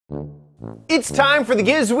It's time for the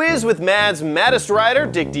Giz Wiz with Mad's maddest writer,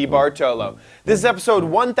 Dick D. Bartolo. This is episode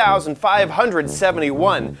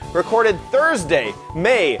 1571, recorded Thursday,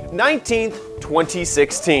 May 19th,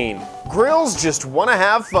 2016. Grills just want to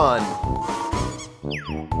have fun.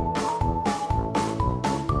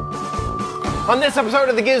 On this episode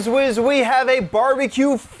of the Giz Wiz, we have a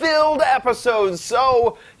barbecue-filled episode,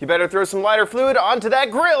 so you better throw some lighter fluid onto that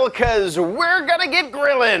grill, because we're gonna get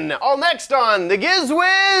grillin'. All next on the Giz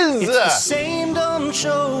Wiz! It's the same dumb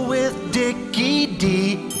show with Dickie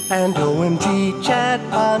D and OMG chat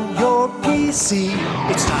on your PC.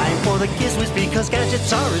 It's time for the Giz Wiz because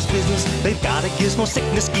gadgets are his business. They've got a gizmo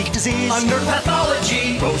sickness, geek disease, under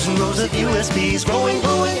pathology, rows and rows of USBs, glowing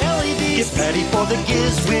LEDs. Get ready for the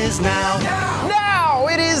Giz Wiz now. Now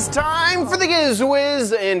it is time for the Giz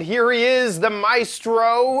Wiz, and here he is, the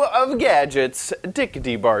maestro of gadgets, Dick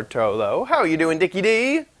D. Bartolo. How are you doing, Dickie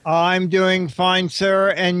D? I'm doing fine, sir,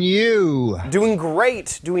 and you? Doing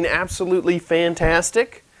great, doing absolutely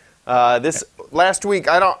fantastic. This last week,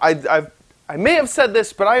 I may have said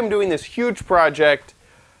this, but I am doing this huge project,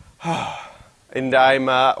 and I'm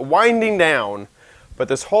winding down. But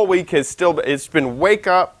this whole week it's been wake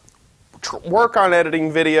up, work on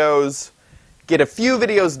editing videos, get a few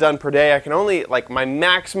videos done per day. I can only, my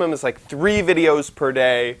maximum is 3 videos per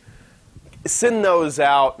day. Send those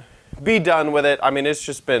out, be done with it. I mean, it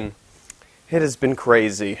has been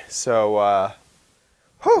crazy. So,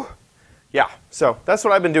 yeah. So that's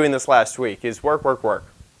what I've been doing this last week is work. What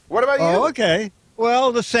about you? Oh, okay.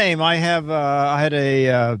 Well, the same. I had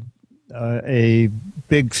a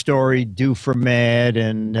big story due for Mad,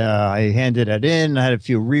 and I handed it in. I had a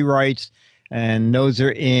few rewrites, and those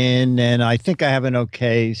are in, and I think I have an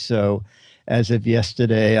okay. So as of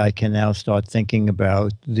yesterday, I can now start thinking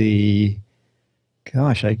about I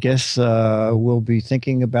guess we'll be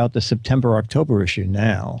thinking about the September-October issue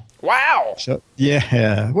now. Wow. So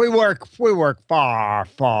yeah, we work far.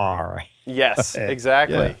 Yes,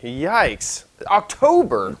 exactly. Yeah. Yikes.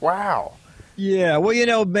 October. Wow. Yeah,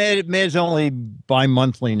 well, Mad's only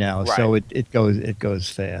bi-monthly now, right. So it goes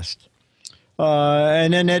fast.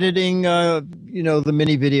 And then editing, the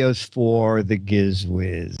mini videos for the Giz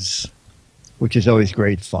Wiz, which is always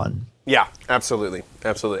great fun. Yeah, absolutely.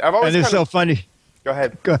 I've always and it's so funny. Go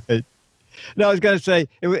ahead. Go ahead. No, I was going to say,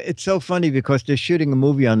 it's so funny because they're shooting a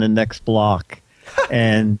movie on the next block,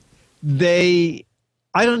 and to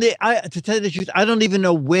tell you the truth, I don't even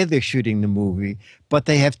know where they're shooting the movie, but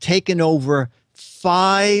they have taken over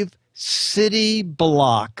 5 city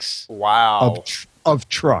blocks. Wow. Of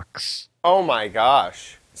trucks. Oh my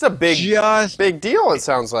gosh. It's a big deal, it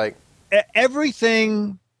sounds like.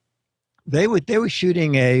 Everything. They were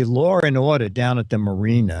shooting a Law and Order down at the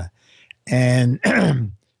marina, and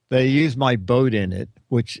they used my boat in it,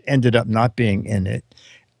 which ended up not being in it.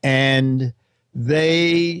 And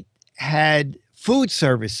they had food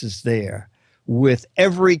services there with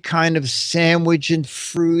every kind of sandwich and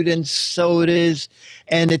fruit and sodas.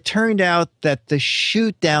 And it turned out that the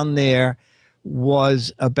shoot down there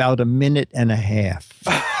was about 1.5 minutes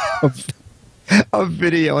of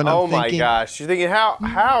video. And oh my gosh. You're thinking,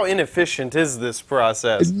 how inefficient is this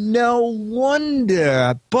process? No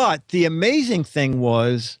wonder. But the amazing thing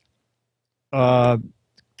was, I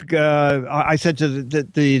said to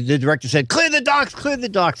the director said, clear the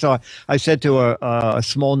docks. So I said to a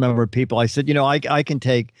small number of people, I said, I can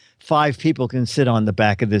take 5 people can sit on the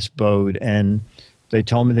back of this boat. And they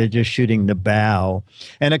told me they're just shooting the bow.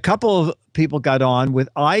 And a couple of people got on with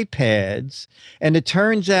iPads. And it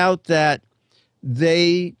turns out that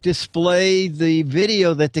they display the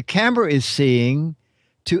video that the camera is seeing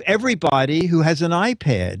to everybody who has an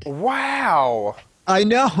iPad. Wow. I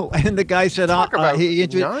know. And the guy said,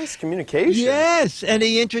 nice communication. Yes. And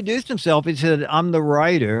he introduced himself. He said, I'm the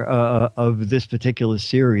writer of this particular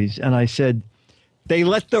series. And I said, they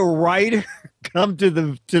let the writer come to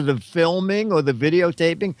the filming or the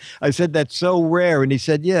videotaping? I said, that's so rare. And he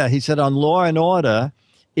said, yeah. He said, on Law and Order,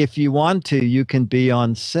 if you want to, you can be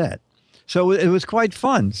on set. So it was quite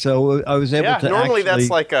fun. So I was able to normally that's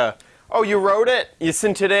like you wrote it, you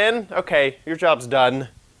sent it in, okay, your job's done.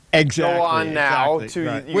 Exactly. Go on now to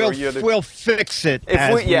right. We'll fix it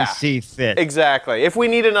as we see fit. Exactly. If we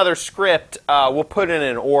need another script, we'll put in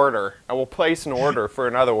an order. I will place an order for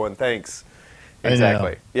another one. Thanks.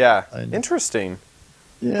 Exactly. Yeah. Interesting.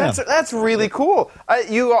 Yeah. That's really cool.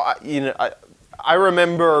 I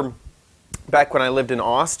remember back when I lived in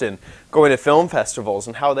Austin, going to film festivals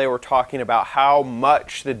and how they were talking about how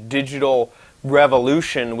much the digital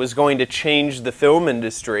revolution was going to change the film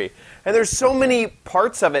industry. And there's so many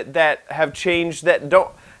parts of it that have changed that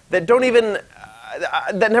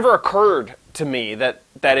never occurred to me that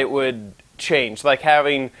it would change, like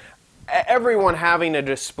everyone having a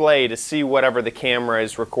display to see whatever the camera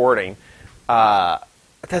is recording.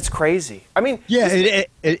 That's crazy. I mean, yeah,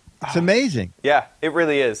 it's amazing. Yeah, it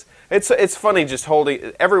really is. It's funny just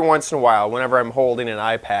holding, every once in a while, whenever I'm holding an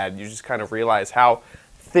iPad, you just kind of realize how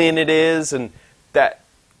thin it is, and that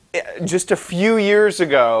just a few years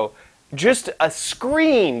ago, just a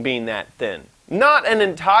screen being that thin, not an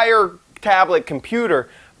entire tablet computer,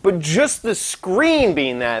 but just the screen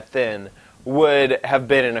being that thin would have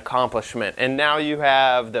been an accomplishment. And now you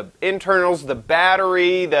have the internals, the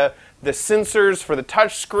battery, the sensors for the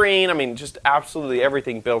touch screen. I mean, just absolutely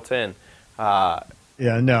everything built in.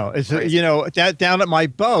 Yeah, no, it's down at my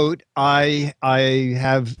boat, I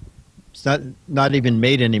have, it's not even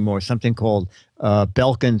made anymore, something called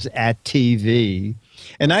Belkin's at TV,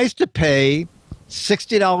 and I used to pay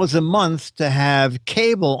 $60 a month to have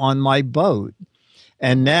cable on my boat,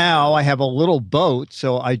 and now I have a little boat,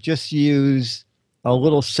 so I just use a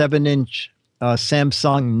little 7-inch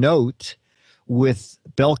Samsung Note with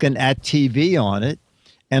Belkin at TV on it,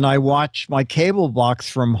 and I watch my cable box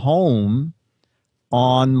from home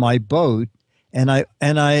on my boat, and I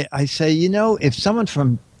say, if someone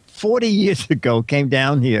from 40 years ago came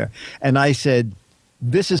down here and I said,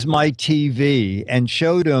 this is my TV, and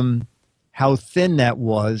showed them how thin that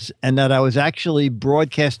was, and that I was actually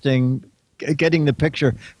broadcasting, getting the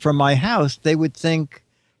picture from my house, they would think,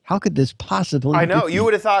 how could this possibly I know, be? you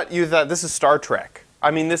would have thought this is Star Trek.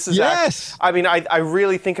 I mean, this is yes. I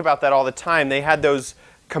really think about that all the time. They had those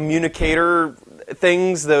communicator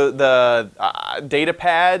things, the data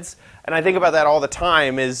pads, and I think about that all the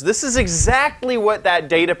time. This is exactly what that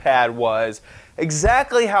data pad was,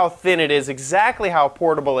 exactly how thin it is, exactly how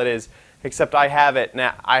portable it is, except I have it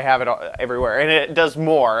now. I have it everywhere, and it does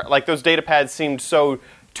more. Like, those data pads seemed so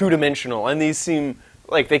two-dimensional, and these seem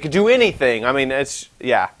like they could do anything. I mean,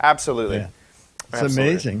 absolutely. Yeah. It's absolutely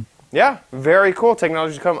amazing. Yeah, very cool.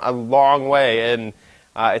 Technology's come a long way, and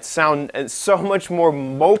it's so much more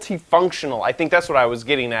multifunctional. I think that's what I was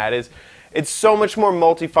getting at, is it's so much more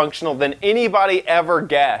multifunctional than anybody ever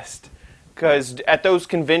guessed. Because at those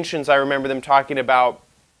conventions, I remember them talking about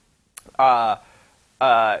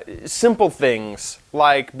simple things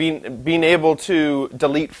like being able to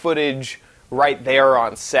delete footage right there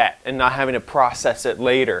on set and not having to process it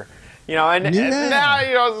later. And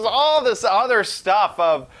now all this other stuff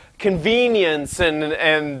of convenience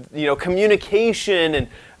and communication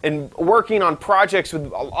and working on projects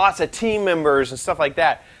with lots of team members and stuff like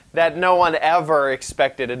that no one ever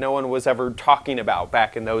expected and no one was ever talking about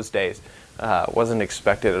back in those days. Wasn't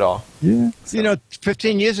expected at all. Yeah. So.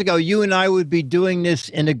 15 years ago, you and I would be doing this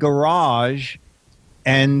in a garage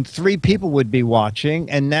and 3 people would be watching,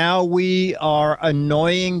 and now we are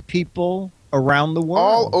annoying people around the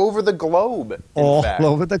world. All over the globe. All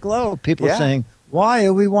over the globe. People saying, why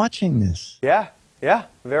are we watching this? Yeah,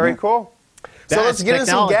 very cool. So let's get into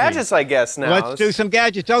some gadgets, I guess, now. Let's do some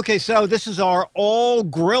gadgets. Okay, so this is our all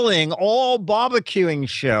grilling, all barbecuing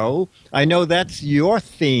show. I know that's your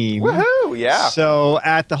theme. Woohoo, yeah. So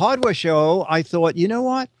at the hardware show, I thought, you know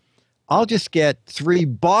what? I'll just get 3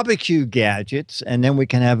 barbecue gadgets, and then we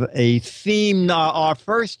can have a theme.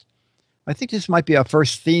 I think this might be our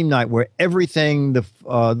first theme night where everything,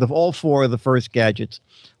 all 4 of the first gadgets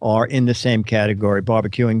are in the same category,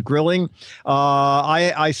 barbecue and grilling.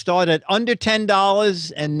 I start at under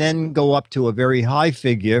 $10 and then go up to a very high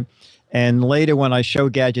figure. And later when I show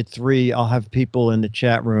gadget 3, I'll have people in the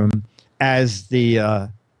chat room as the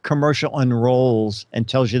commercial unrolls and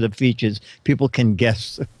tells you the features. People can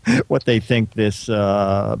guess what they think this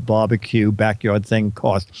barbecue backyard thing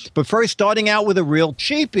costs. But first, starting out with a real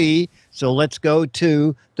cheapie, so let's go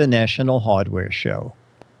to the National Hardware Show.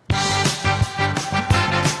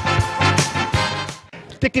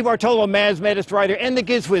 Dickie Bartolo, Maz Maddest Writer, and the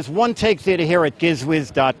Giz Wiz. One Take Theater here at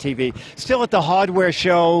GizWiz.tv. Still at the Hardware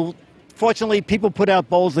Show. Fortunately, people put out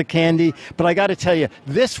bowls of candy, but I got to tell you,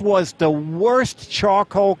 this was the worst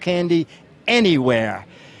charcoal candy anywhere.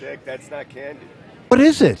 Dick, that's not candy. What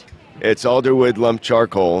is it? It's alderwood lump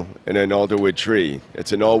charcoal in an alderwood tree.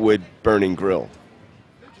 It's an all-wood burning grill.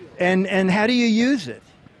 And how do you use it?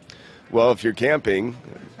 Well, if you're camping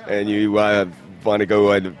and you want to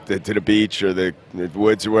go to the beach or the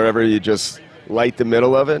woods or wherever, you just light the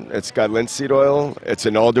middle of it. It's got linseed oil. It's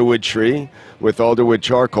an alderwood tree with alderwood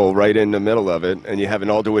charcoal right in the middle of it, and you have an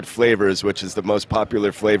alderwood flavors, which is the most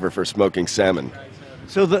popular flavor for smoking salmon.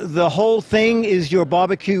 So the whole thing is your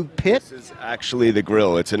barbecue pit? This is actually the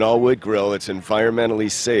grill. It's an all-wood grill. It's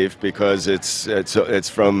environmentally safe because it's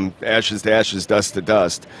from ashes to ashes, dust to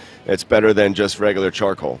dust. It's better than just regular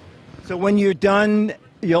charcoal. So when you're done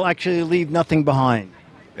you'll actually leave nothing behind.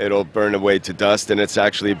 It'll burn away to dust, and it's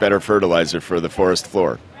actually better fertilizer for the forest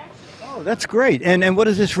floor. Oh, that's great. And what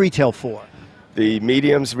does this retail for? The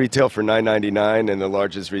mediums retail for $9.99, and the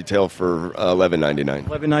larges retail for $11.99.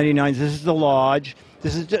 $11.99. This is the large.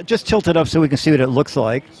 This is just tilted up so we can see what it looks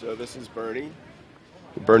like. So this is Bernie.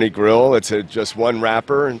 The Bernie grill. It's just one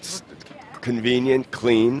wrapper. It's convenient,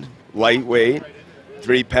 clean, lightweight.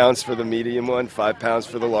 3 pounds for the medium one, 5 pounds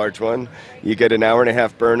for the large one. You get an hour and a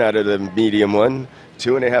half burn out of the medium one,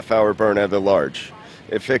 2.5 hour burn out of the large.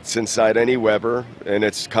 It fits inside any Weber, and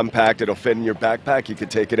it's compact. It'll fit in your backpack. You could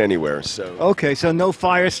take it anywhere. So okay, so no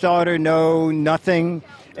fire starter, no nothing.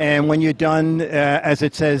 And when you're done, as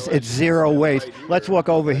it says, it's zero waste. Let's walk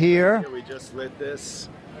over here. We just lit this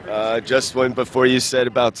just before you said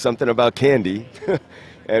about something about candy.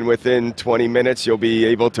 And within 20 minutes, you'll be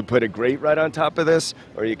able to put a grate right on top of this,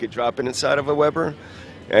 or you could drop it inside of a Weber,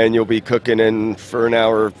 and you'll be cooking in for an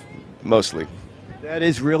hour mostly. That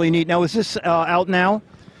is really neat. Now, is this out now?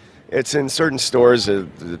 It's in certain stores,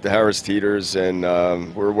 the Harris Teeters, and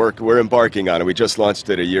we're embarking on it. We just launched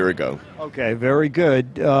it a year ago. Okay, very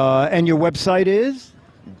good. And your website is?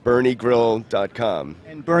 BernieGrill.com.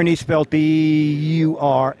 And Bernie spelled BURNIE.com.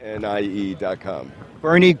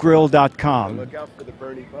 BernieGrill.com. Look out for the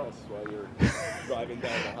Bernie bus while you're driving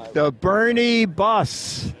down the highway. The Bernie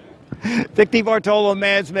bus. Vic DiBartolo,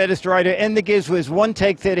 Mads Medistrider, and the Giz Wiz. One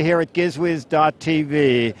take theater here at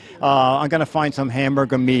GizWiz.tv. I'm going to find some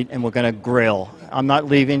hamburger meat, and we're going to grill. I'm not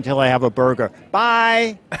leaving until I have a burger.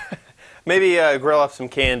 Bye. Maybe grill up some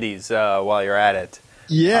candies while you're at it.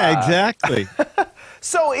 Yeah, exactly.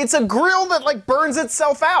 So it's a grill that like burns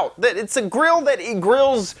itself out. That it's a grill that it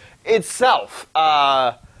grills itself,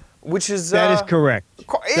 which is that is correct.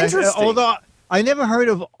 Interesting. Although I never heard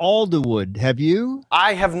of alderwood. Have you?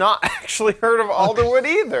 I have not actually heard of alderwood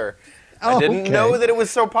either. I didn't know that it was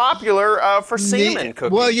so popular for salmon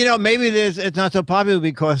cooking. Well, you know, maybe it's not so popular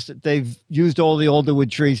because they've used all the alderwood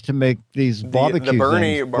trees to make these barbecues. The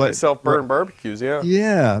Bernie self-burn barbecues, yeah.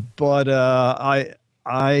 Yeah, but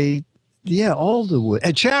yeah, alderwood.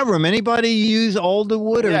 At chat room, anybody use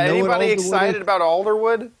alderwood? Or yeah, know anybody what excited about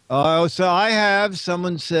alderwood? Oh, so I have.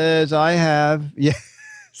 Someone says I have. Yeah.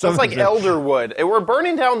 So it's like elderwood. We're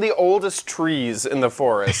burning down the oldest trees in the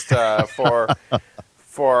forest for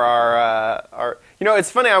our. You know,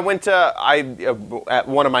 it's funny. I went to at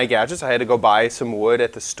one of my gadgets. I had to go buy some wood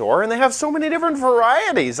at the store, and they have so many different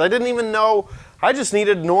varieties. I didn't even know. I just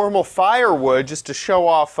needed normal firewood just to show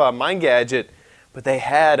off my gadget. But they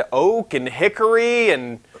had oak and hickory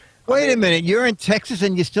and... Wait a minute. You're in Texas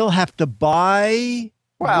and you still have to buy...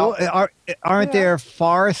 Well... Aren't there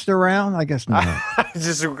forests around? I guess not.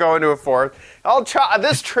 Just go into a forest.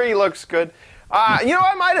 This tree looks good. You know,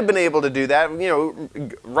 I might have been able to do that. You know,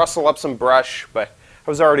 rustle up some brush, but I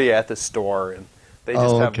was already at the store and they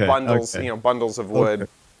just have bundles, you know, bundles of wood.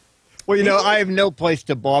 Okay. Well, you know, I have no place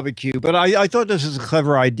to barbecue, but I thought this was a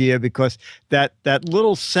clever idea because that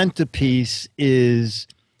little centerpiece is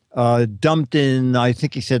dumped in, I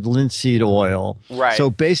think he said, linseed oil. Right. So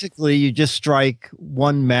basically you just strike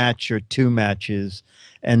one match or two matches,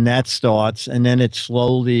 and that starts, and then it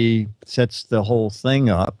slowly sets the whole thing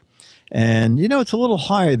up. And, you know, it's a little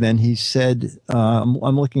higher than he said.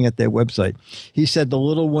 I'm looking at their website. He said the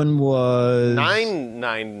little one was...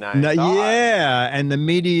 $9.99. Yeah, and the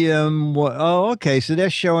medium was... Oh, okay, so they're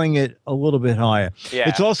showing it a little bit higher. Yeah.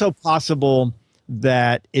 It's also possible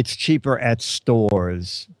that it's cheaper at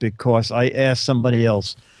stores because I asked somebody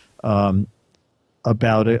else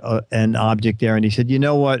about an object there, and he said, you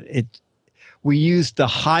know what, we used the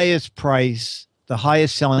highest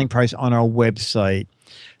selling price on our website,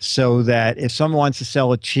 so that if someone wants to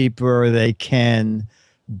sell it cheaper, they can,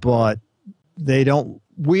 but they don't.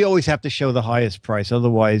 We always have to show the highest price.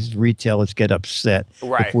 Otherwise, retailers get upset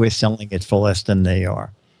if we're selling it for less than they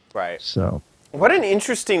are. Right. So, what an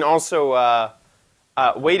interesting also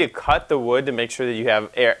way to cut the wood to make sure that you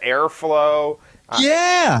have airflow.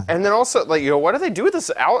 Yeah. And then also, like, you know, what do they do with this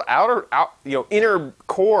outer inner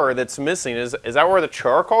core that's missing? Is that where the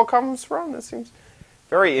charcoal comes from? That seems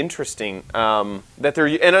very interesting. That they're,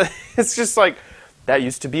 and it's just like, that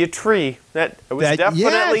used to be a tree. That was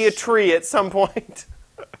definitely a tree at some point.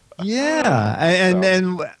 Yeah, and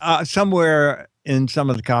then somewhere in some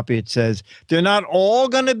of the copy it says they're not all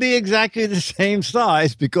going to be exactly the same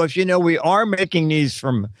size because, you know, we are making these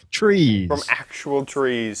from trees. From actual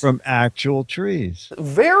trees. From actual trees.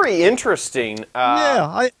 Very interesting.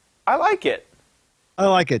 Yeah, I like it. I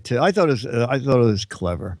like it too. I thought it was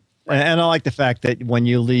clever. And I like the fact that when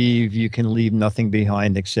you leave, you can leave nothing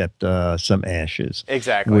behind except some ashes.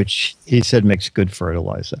 Exactly. Which he said makes good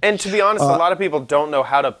fertilizer. And to be honest, a lot of people don't know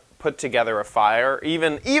how to put together a fire.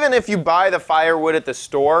 Even if you buy the firewood at the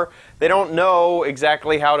store, they don't know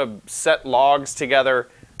exactly how to set logs together.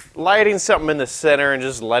 Lighting something in the center and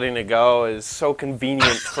just letting it go is so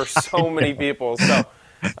convenient for so many people. So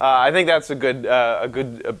I think that's a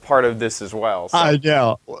good part of this as well. So. I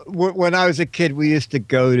know. When I was a kid, we used to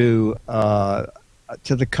go to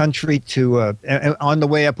the country and on the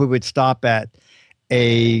way up, we would stop at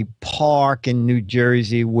a park in New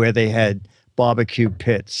Jersey where they had barbecue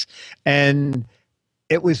pits. And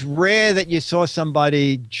it was rare that you saw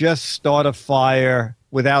somebody just start a fire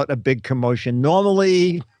without a big commotion.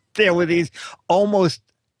 Normally, there were these almost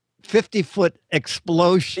 50-foot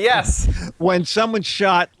explosions. Yes. When someone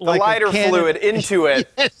shot the like lighter a cannon. fluid into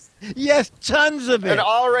it. Yes, tons of it. An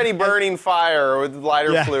already burning fire with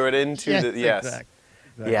lighter fluid into the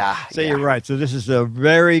Exactly. Yeah. So you're right. So this is a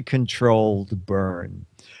very controlled burn.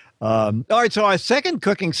 All right. So our second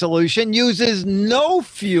cooking solution uses no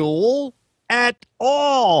fuel at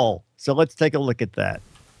all. So let's take a look at that.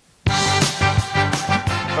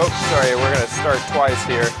 Oh, sorry. We're going to start twice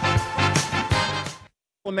here.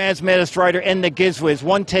 Man's Maddest Writer and the Giz Wiz.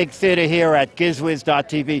 One Take Theater here at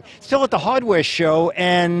gizwiz.tv. Still at the hardware show,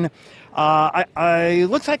 and I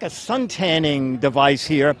looks like a sun tanning device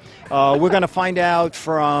here. We're going to find out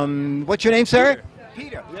from, what's your name, sir?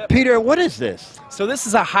 Peter. Yep. Peter, what is this? So this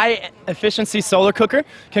is a high-efficiency solar cooker.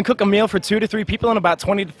 Can cook a meal for 2 to 3 people in about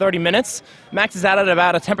 20 to 30 minutes. Maxes out at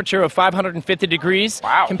about a temperature of 550 degrees.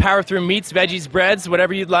 Wow. Can power through meats, veggies, breads,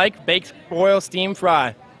 whatever you'd like. Bake, boil, steam,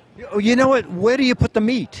 fry. You know what? Where do you put the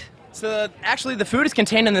meat? So actually the food is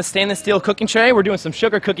contained in the stainless steel cooking tray. We're doing some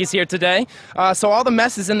sugar cookies here today. So all the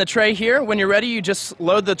mess is in the tray here. When you're ready, you just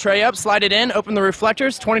load the tray up, slide it in, open the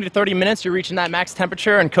reflectors. 20 to 30 minutes, you're reaching that max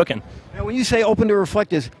temperature and cooking. Now, when you say open the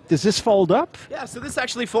reflectors, does this fold up? Yeah, so this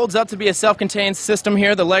actually folds up to be a self-contained system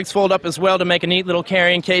here. The legs fold up as well to make a neat little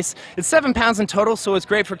carrying case. It's 7 pounds in total, so it's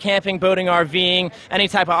great for camping, boating, RVing, any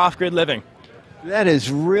type of off-grid living. That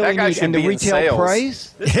is really neat. And the retail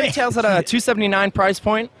price? This retails at a $279 price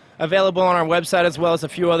point, available on our website as well as a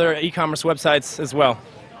few other e-commerce websites as well.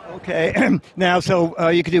 Okay. Now, so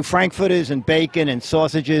you can do frankfurters and bacon and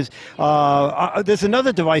sausages. There's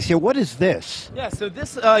another device here. What is this? Yeah, so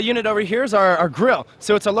this unit over here is our grill.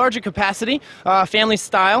 So it's a larger capacity, family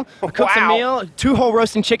style. Cooks a meal, 2 whole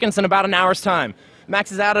roasting chickens in about an hour's time.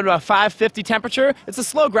 Maxes out at a 550 temperature. It's a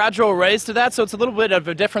slow, gradual raise to that, so it's a little bit of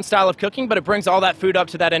a different style of cooking, but it brings all that food up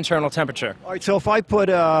to that internal temperature. All right, so if I put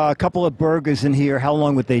a couple of burgers in here, how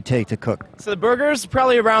long would they take to cook? So the burgers,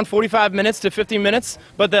 probably around 45 minutes to 50 minutes,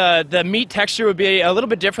 but the meat texture would be a little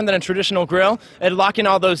bit different than a traditional grill. It'd lock in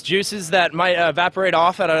all those juices that might evaporate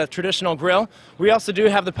off at a traditional grill. We also do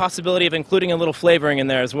have the possibility of including a little flavoring in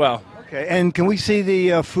there as well. Okay, and can we see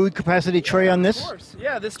the food capacity tray on this? Of course.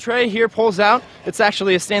 Yeah, this tray here pulls out. It's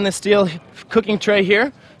actually a stainless steel cooking tray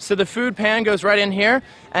here. So the food pan goes right in here.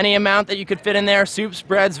 Any amount that you could fit in there, soups,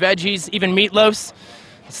 breads, veggies, even meatloafs.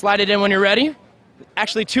 Slide it in when you're ready.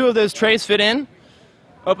 Actually, 2 of those trays fit in.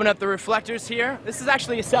 Open up the reflectors here. This is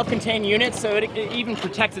actually a self-contained unit, so it even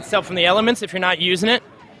protects itself from the elements if you're not using it.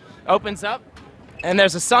 Opens up, and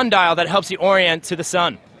there's a sundial that helps you orient to the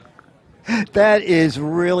sun. That is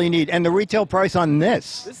really neat. And the retail price on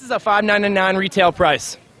this? This is a $5.99 retail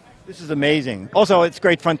price. This is amazing. Also, it's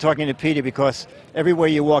great fun talking to Peter because everywhere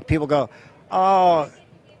you walk, people go, oh,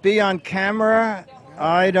 be on camera?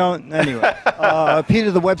 I don't. Anyway,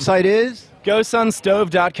 Peter, the website is?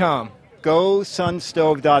 GoSunStove.com.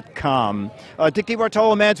 GoSunStove.com. Dick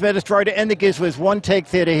DiBartolo, Man's Maddest Writer, and the Giz Wiz. One Take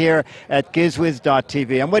Theater here at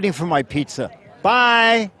gizwiz.tv. I'm waiting for my pizza.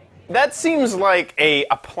 Bye. That seems like a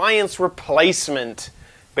appliance replacement,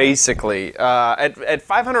 basically. At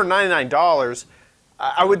 $599,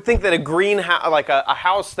 I would think that a greenhouse, like a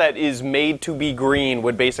house that is made to be green,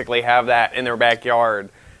 would basically have that in their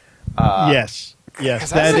backyard. Yes,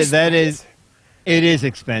 that is. It is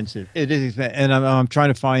expensive. It is expensive. And I'm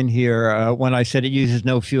trying to find here when I said it uses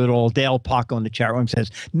no fuel at all. Dale Paco in the chat room says,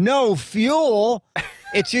 no fuel?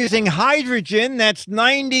 It's using hydrogen that's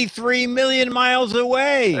 93 million miles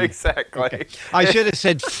away. Exactly. Okay. I should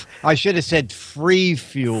have said free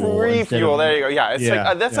fuel. Free fuel. There you go. Yeah, it's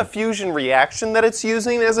like that's a fusion reaction that it's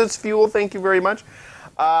using as its fuel. Thank you very much.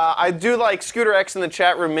 I do like Scooter X in the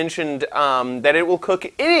chat room mentioned that it will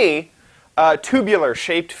cook any tubular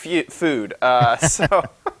shaped food. So.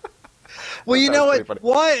 Well, you know what?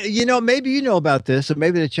 Why? You know, maybe you know about this, or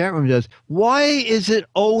maybe the chat room does. Why is it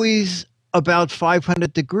always about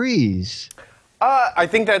 500 degrees? I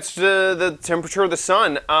think that's the temperature of the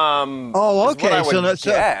sun. Oh,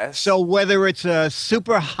 okay. So whether it's a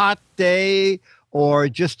super hot day or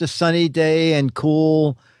just a sunny day and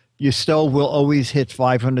cool, your stove will always hit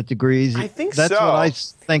 500 degrees. I think that's what I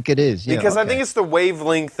think it is. Yeah, because I think it's the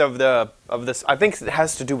wavelength of this. I think it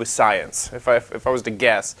has to do with science. If I was to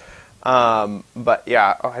guess. But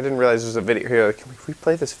yeah, I didn't realize there was a video here. Can we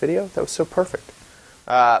replay this video? That was so perfect.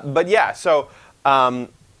 But yeah, so.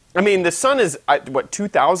 I mean, the sun is what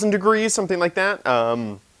 2,000 degrees, something like that.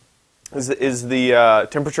 Is the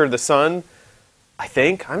temperature of the sun? I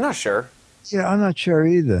think I'm not sure. Yeah, I'm not sure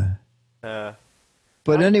either.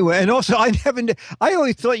 But anyway, and also I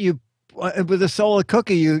always thought you with a solar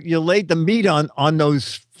cooker you laid the meat on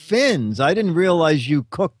those fins. I didn't realize you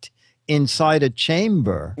cooked inside a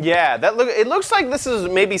chamber. Yeah, it looks like this is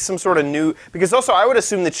maybe some sort of new, because also I would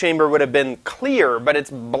assume the chamber would have been clear, but it's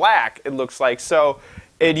black. It looks like so.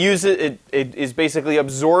 It is basically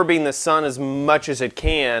absorbing the sun as much as it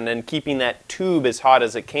can and keeping that tube as hot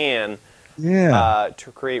as it can. Yeah.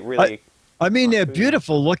 To create really. I mean, they're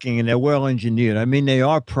beautiful looking and they're well engineered. I mean, they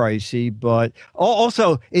are pricey, but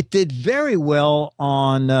also it did very well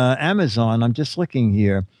on Amazon. I'm just looking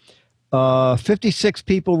here. 56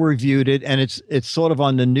 people reviewed it, and it's sort of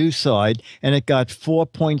on the new side, and it got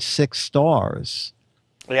 4.6 stars.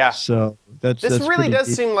 Yeah. So this really does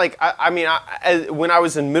seem like, I mean, when I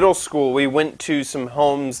was in middle school, we went to some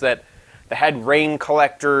homes that had rain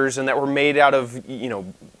collectors and that were made out of,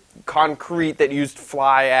 concrete that used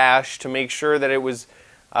fly ash to make sure that it was,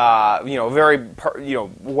 very,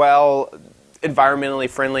 well, environmentally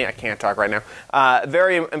friendly. I can't talk right now.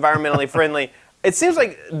 Very environmentally friendly. It seems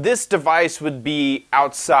like this device would be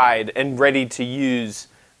outside and ready to use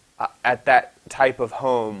at that type of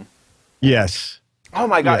home. Yes. Oh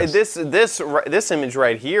my God! Yes. This image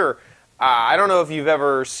right here. I don't know if you've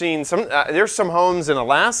ever seen some. There's some homes in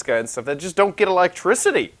Alaska and stuff that just don't get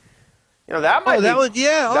electricity. That might that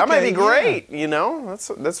might be great. Yeah. That's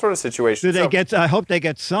that sort of situation. I hope they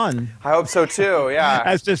get sun. I hope so too. Yeah.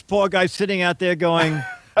 As this poor guy sitting out there going,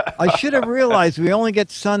 I should have realized we only get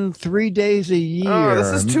sun 3 days a year. Oh,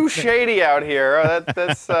 this is too shady out here.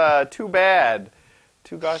 That's too bad.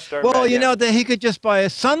 Too gosh darn bad. Well, that he could just buy a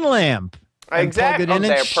sun lamp. Exactly. Plug it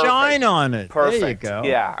in and shine on it. Perfect. There you go.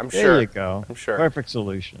 Yeah, I'm sure. There you go. I'm sure. Perfect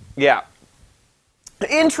solution. Yeah.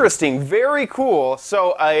 Interesting. Very cool.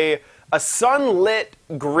 So a sunlit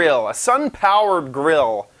grill, a sun-powered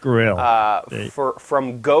grill.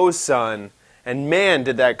 From GoSun. And man,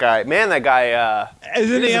 that guy,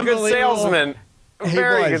 he's a good salesman.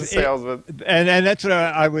 Very good salesman. And that's what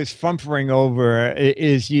I was fumpering over,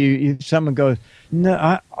 is someone goes,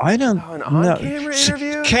 no, I don't. Oh, an on-camera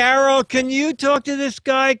interview? Carol, can you talk to this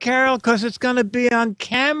guy, Carol? Because it's going to be on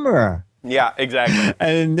camera. Yeah, exactly.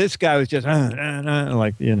 And this guy was just like,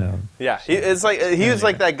 Yeah, he was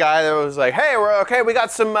like that guy that was like, hey, we're okay. We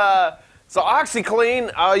got some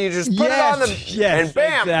OxyClean. You just put it on and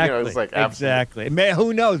bam. Exactly, it's like exactly.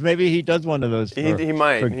 Who knows? Maybe he does one of those. He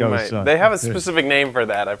might. They have a specific name for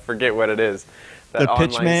that. I forget what it is. The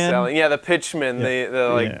pitchman. Yeah, the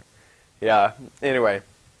pitchman. Yeah. Anyway,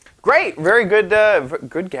 great, very good,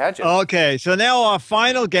 good gadget. Okay, so now our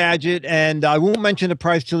final gadget, and I won't mention the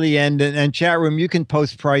price till the end. And chat room, you can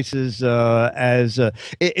post prices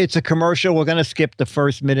it's a commercial. We're going to skip the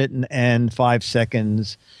first minute and 5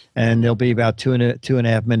 seconds, and there'll be about two and a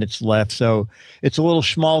half minutes left. So it's a little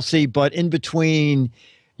schmaltzy, but in between,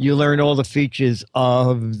 you learn all the features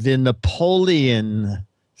of the Napoleon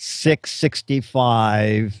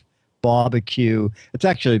 665 barbecue. It's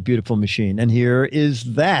actually a beautiful machine, and here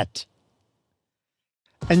is that.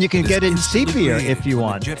 And you can get it in sepia if you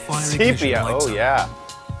want. Sepia, oh yeah.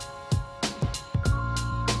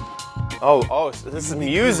 Oh, this is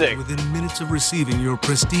music. Within minutes of receiving your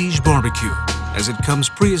prestige barbecue, as it comes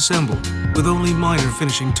pre-assembled with only minor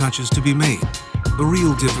finishing touches to be made. The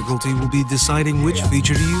real difficulty will be deciding which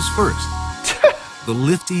feature to use first. The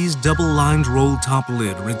Lifty's double-lined roll top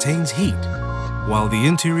lid retains heat, while the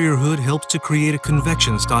interior hood helps to create a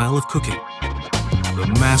convection style of cooking. The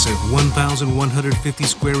massive 1,150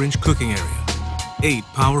 square inch cooking area, 8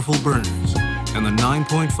 powerful burners, and the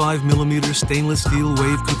 9.5mm stainless steel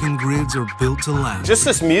wave cooking grids are built to last. Just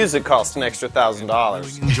this music costs an extra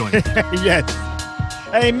 $1,000. Enjoyment. Yes.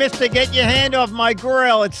 Hey, mister, get your hand off my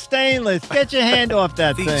grill. It's stainless. Get your hand off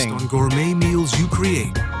that Feast thing. on gourmet meals you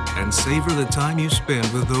create and savor the time you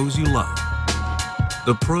spend with those you love.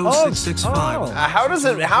 The Pro 665. How does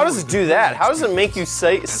it do that? How does it make you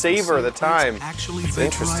savor the time? Actually It's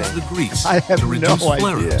interesting. vaporize the grease I have to reduce no idea.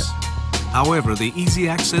 flare-ups. However, the easy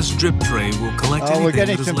access drip tray will collect Oh, we're anything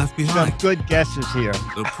getting that is some left behind. good guesses here.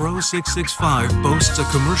 The Pro 665 boasts a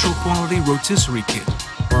commercial quality rotisserie kit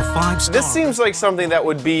for 5-star. This seems like something that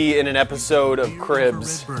would be in an episode of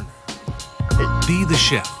Cribs. Be the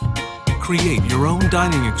chef. Create your own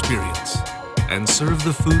dining experience. And serve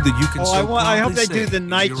the food that you can so I hope proudly they do say the is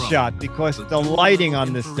night your own. shot because the lighting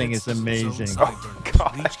on this thing is amazing. Reach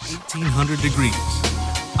 1800 degrees.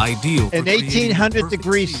 Ideal for An creating 1800 perfect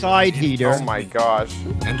degree steel side in heater. Oh my gosh.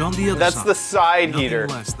 And on the other That's side, the side nothing heater.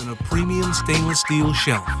 less than a premium stainless steel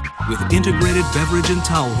shelf with integrated beverage and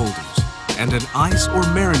towel holders and an ice or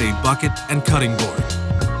marinade bucket and cutting board.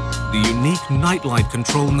 The unique nightlight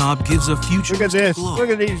control knob gives a futuristic Look at this. glow. Look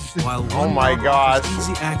at these. While Oh one my knob offers gosh.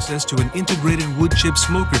 easy access to an integrated wood chip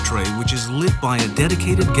smoker tray which is lit by a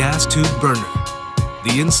dedicated gas tube burner.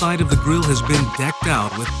 The inside of the grill has been decked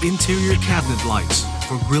out with interior cabinet lights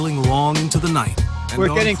for grilling long into the night. And We're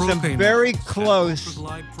on getting some propane very motors, that close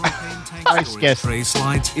Ultraglide propane tank price storage guesses. tray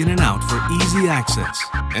slides in and out for easy access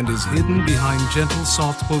and is hidden behind gentle,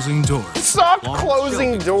 soft closing doors. Soft Large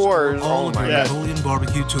closing shelvings doors. for all Oh of my your God. Napoleon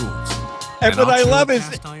barbecue tools. And An what I optional love is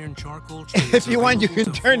cast iron charcoal tray if is you want, you can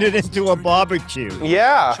available to turn it full into a barbecue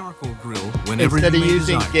Yeah. charcoal grill whenever instead you of may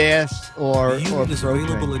using desire. gas or The unit is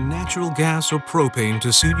available propane. in natural gas or propane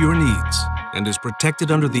to suit your needs and is protected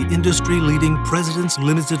under the industry-leading President's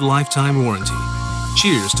Limited Lifetime Warranty.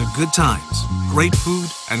 Cheers to good times, great food,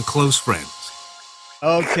 and close friends.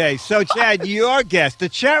 Okay, so Chad, your guess. The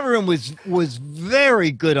chat room was very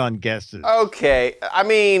good on guesses. Okay.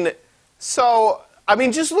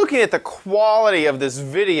 Just looking at the quality of this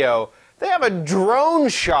video, they have a drone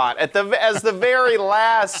shot as the very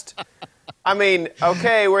last.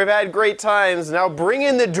 Okay, we've had great times. Now bring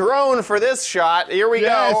in the drone for this shot. Here we go.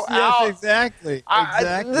 Yes, Out. exactly.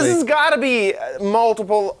 Exactly. This has got to be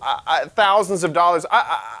multiple thousands of dollars.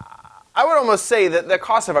 I would almost say that the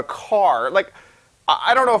cost of a car, like,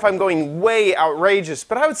 I don't know if I'm going way outrageous,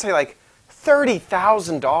 but I would say like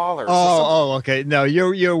 $30,000. Okay. No,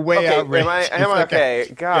 you're way Okay, outrageous. am I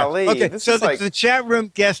okay? Golly. Yeah. Okay, This so is like, the chat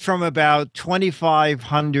room guessed from about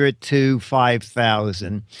 2,500 to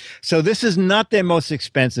 5,000. So this is not their most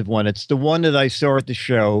expensive one. It's the one that I saw at the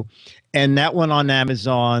show, and that one on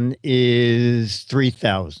Amazon is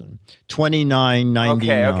 3,000,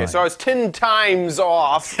 $29.99. okay. So I was 10 times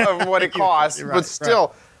off of what it costs, You're right, but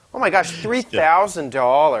still, oh my gosh,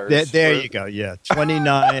 $3,000. There you go. Yeah,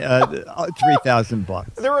 3,000 bucks.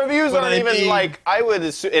 The reviews But aren't I even mean- like, I would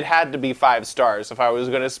assume it had to be 5 stars if I was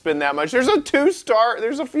going to spend that much. There's a few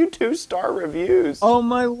 2-star reviews. Oh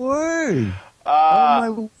my word! Oh my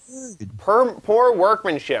word! Poor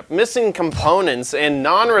workmanship, missing components, and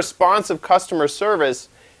non-responsive customer service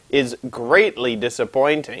is greatly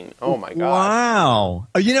disappointing. Oh my god! Wow.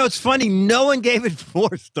 It's funny. No one gave it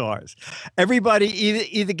 4 stars. Everybody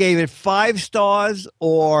either gave it 5 stars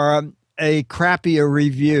or a crappier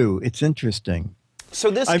review. It's interesting.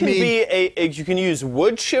 So this can be you can use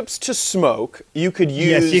wood chips to smoke. You could use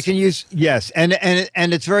Yes, you can use and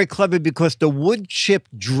it's very clever because the wood chip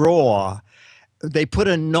drawer, they put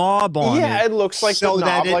a knob on it. Yeah, it looks like so the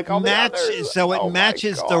knob that it like all the others. So it Oh my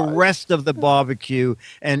matches the God. rest of the barbecue,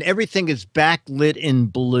 and everything is backlit in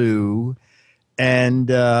blue. And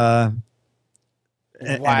anyway,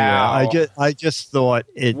 I just thought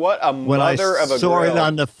it. What a when I mother of a saw it grill.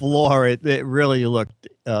 on the floor, it really looked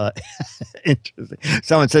interesting.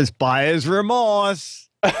 Someone says buyer's remorse.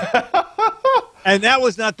 And that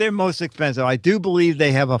was not their most expensive. I do believe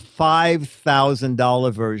they have a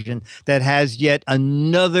 $5,000 version that has yet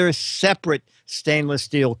another separate stainless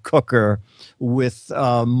steel cooker with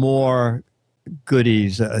more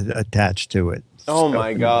goodies attached to it. Oh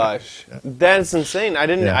my gosh, that's insane! I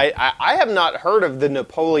didn't. Yeah. I have not heard of the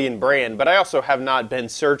Napoleon brand, but I also have not been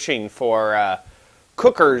searching for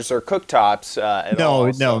cookers or cooktops at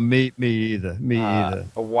all. No, me either. Me either.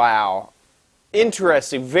 Wow,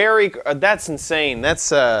 interesting. Very. That's insane. That's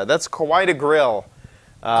quite a grill.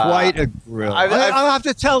 Quite a grill. I'll have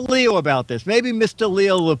to tell Leo about this. Maybe Mr.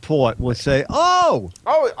 Leo Laporte will say, "Oh,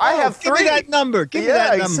 I have 3. Give me that number. Give me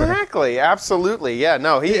that number." Exactly. Absolutely. Yeah.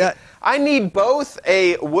 No. I need both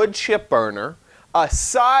a wood chip burner, a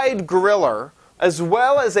side griller, as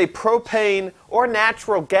well as a propane or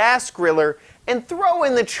natural gas griller, and throw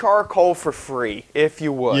in the charcoal for free, if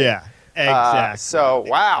you would. Yeah, exactly.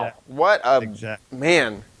 Wow, what a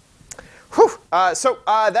man. Whew.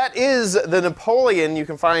 That is the Napoleon. You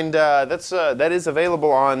can find that is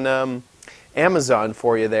available on Amazon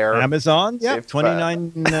for you there. Amazon, yeah,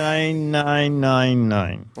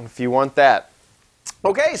 $29.99. If you want that.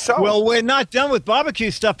 Okay, so Well, we're not done with barbecue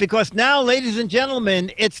stuff because now, ladies and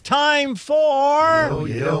gentlemen, it's time for. No,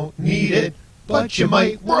 you don't need it, but you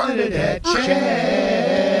might want it at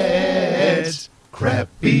Chad's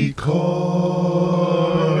Crappy Corner.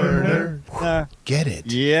 Get it?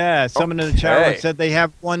 Yeah, someone in the chat room said they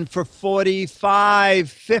have one for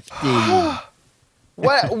 $45.50.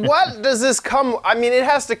 what does this come? I mean, it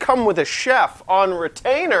has to come with a chef on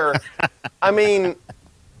retainer. I mean,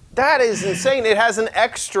 that is insane. It has an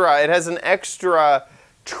extra. It has an extra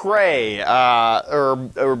tray Oh,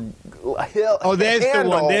 there's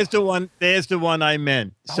handle. the one. There's the one. There's the one I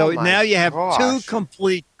meant. So Oh my now you have gosh. two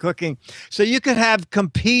complete cooking. So you could have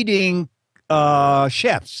competing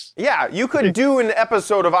chefs. Yeah, you could do an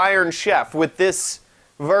episode of Iron Chef with this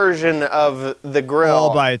version of the grill.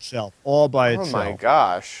 All by itself. All by Oh itself. my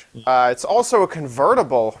gosh. It's also a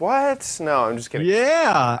convertible. What? No, I'm just kidding.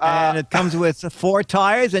 Yeah, and it comes with 4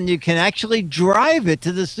 tires, and you can actually drive it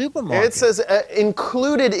to the supermarket. It says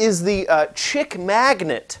included is the chick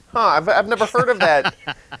magnet. Huh, I've never heard of that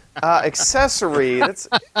accessory. That's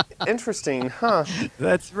interesting, huh?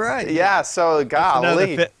 That's right. Yeah, so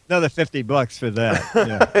golly. Another $50 for that.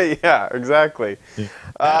 Yeah. Yeah, exactly.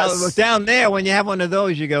 Down there, when you have one of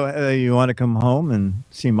those, you go, you want to come home and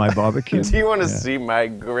see my barbecue? Do you want to see my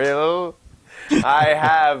grill? I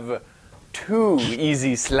have 2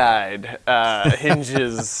 easy slide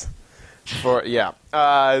hinges for, yeah.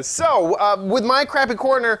 So, with my crappy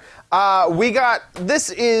corner, we got, this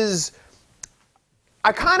is,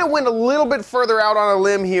 I kind of went a little bit further out on a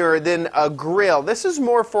limb here than a grill. This is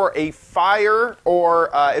more for a fire, or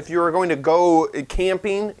if you were going to go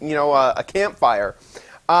camping, you know, a campfire.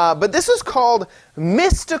 But this is called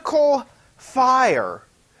Mystical Fire.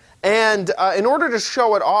 And in order to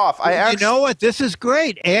show it off, You know what? This is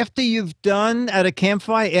great. After you've done at a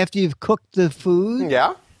campfire, after you've cooked the food,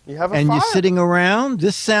 Yeah, you have a and fire. you're sitting around,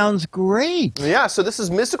 this sounds great. Yeah, so this is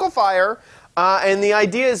Mystical Fire, and the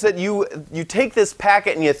idea is that you take this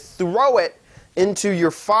packet and you throw it into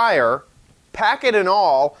your fire, packet and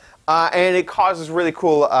all, and it causes really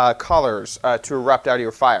cool colors to erupt out of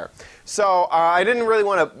your fire. So I didn't really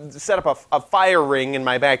want to set up a fire ring in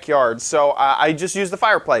my backyard, so I just used the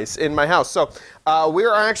fireplace in my house. So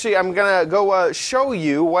I'm gonna go show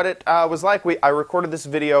you what it was like. I recorded this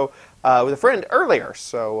video with a friend earlier,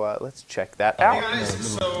 so let's check that out. Hey guys,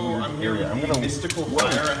 so I'm here with the Mystical Fire.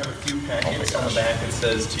 I have a few packets on the back. It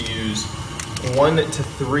says to use 1 to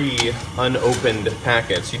 3 unopened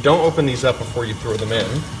packets. You don't open these up before you throw them in.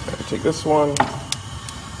 Take this one.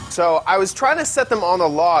 So I was trying to set them on the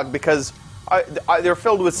log because they're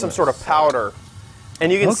filled with some sort of powder.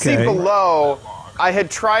 And you can see below, I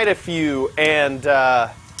had tried a few, and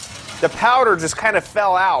the powder just kind of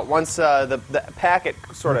fell out once the packet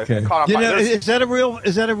sort of caught on fire. Is that a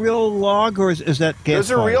real log, or is that gas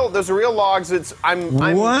fire? Those are real logs. I'm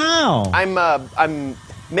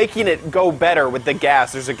making it go better with the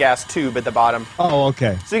gas. There's a gas tube at the bottom. Oh,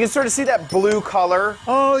 okay. So you can sort of see that blue color.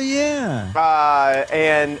 Oh, yeah. I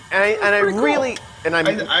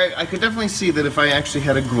could definitely see that if I actually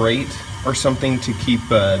had a grate or something to keep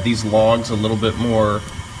these logs a little bit more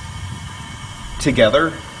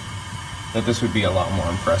together, that this would be a lot more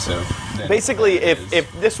impressive. Basically, if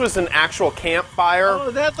this was an actual campfire. Oh,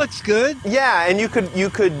 that looks good. Yeah, and you could,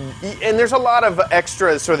 and there's a lot of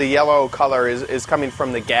extras. Sort of the yellow color is coming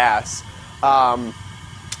from the gas. But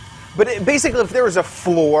basically, if there was a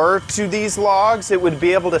floor to these logs, it would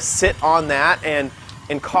be able to sit on that and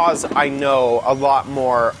cause, I know, a lot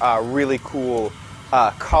more really cool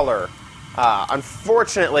color.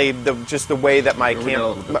 Unfortunately, just the way that my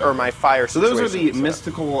my fire So those are situation the is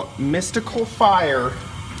set. mystical fire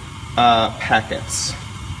packets.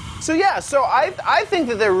 So yeah, so I think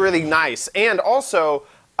that they're really nice, and also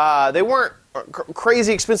they weren't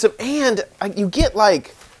crazy expensive, and you get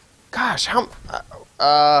like, gosh, how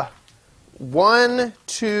 1,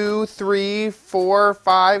 2, 3, 4,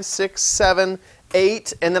 5, 6, 7,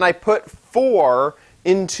 8, and then I put 4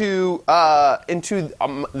 into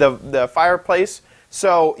the fireplace.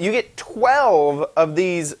 So you get 12 of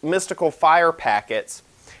these Mystical Fire packets,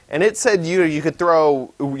 and it said you could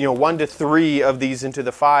throw 1 to 3 of these into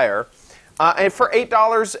the fire, and for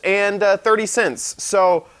 $8.30.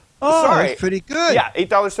 So sorry, that's pretty good. Yeah,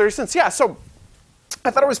 $8.30. Yeah, so I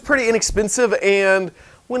thought it was pretty inexpensive, and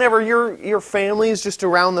whenever your family is just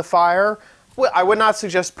around the fire, well, I would not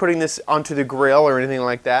suggest putting this onto the grill or anything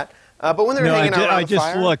like that. But when they're hanging out around I the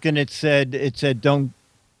fire, just looked, and it said don't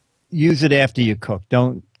use it after you cook.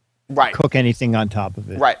 Don't cook anything on top of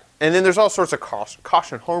it. Right, and then there's all sorts of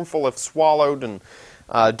caution, harmful if swallowed, and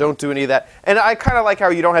Don't do any of that. And I kind of like how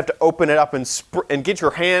you don't have to open it up and get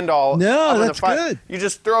your hand all up in the fire. Good. You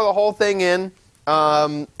just throw the whole thing in,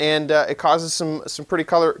 and it causes some pretty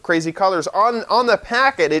crazy colors. On the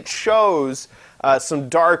packet, it shows some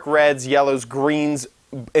dark reds, yellows, greens,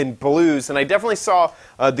 and blues. And I definitely saw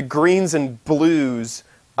the greens and blues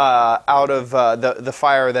out of the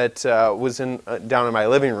fire that was down in my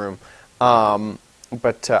living room.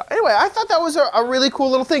 But anyway, I thought that was a really cool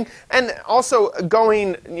little thing. And also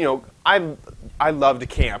going, I love to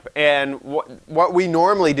camp. And what we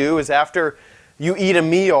normally do is after you eat a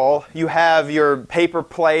meal, you have your paper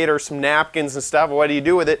plate or some napkins and stuff. What do you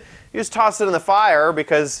do with it? You just toss it in the fire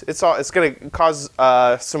because it's going to cause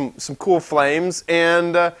some cool flames.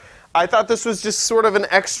 And I thought this was just sort of an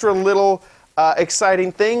extra little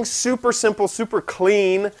exciting thing. Super simple, super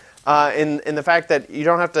clean in the fact that you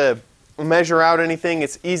don't have to measure out anything.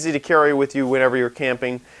 It's easy to carry with you whenever you're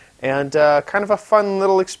camping, and kind of a fun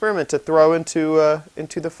little experiment to throw into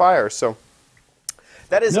the fire. So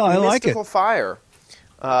that is Mystical Fire.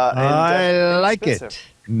 I like it.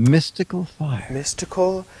 Mystical Fire.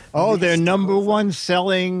 Mystical. Oh, they're number one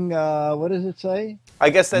selling. What does it say?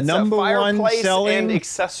 I guess that's number a fireplace selling and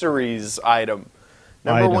accessories item.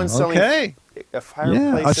 Number one selling. Okay. A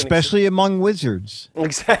fireplace, especially among wizards.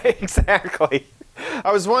 Exactly.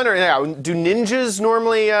 I was wondering, do ninjas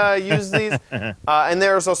normally use these? And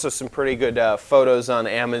there's also some pretty good photos on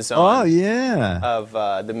Amazon. Oh yeah. Of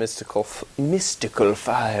the mystical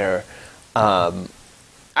fire.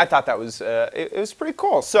 I thought that was it was pretty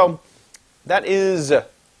cool. So that is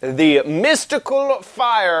the Mystical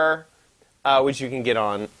Fire, which you can get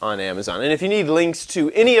on Amazon. And if you need links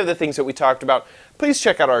to any of the things that we talked about, please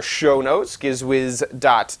check out our show notes,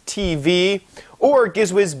 gizwiz.tv, or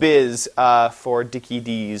GizWizBiz for Dickie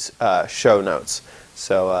D's show notes.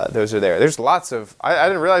 So those are there. There's lots of. I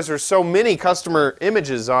didn't realize there's so many customer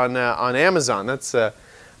images on Amazon. That's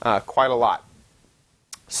quite a lot.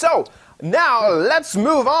 So now let's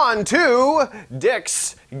move on to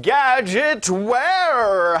Dick's Gadget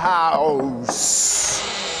Warehouse.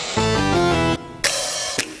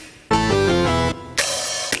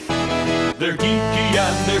 They're geeky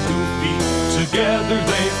and they're goofy, together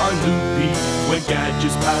they are loopy. When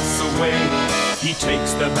gadgets pass away, he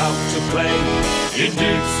takes them out to play in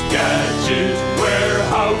Dick's Gadget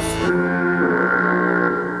Warehouse.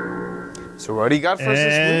 So what do you got for us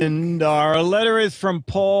this week? And our letter is from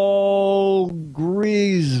Paul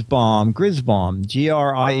Grisbaum, Grisbaum,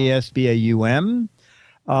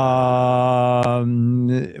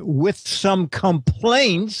 with some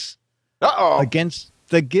complaints against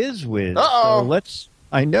the Giz Wiz. So let's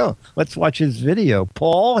watch his video.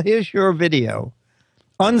 Paul, here's your video.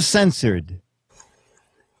 Uncensored.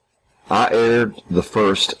 I aired the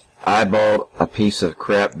first I bought a piece of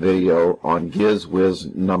crap video on Giz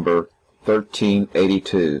Wiz number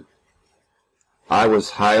 1382. I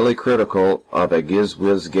was highly critical of a Giz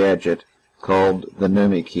Wiz gadget called the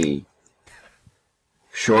Numi Key.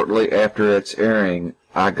 Shortly after its airing,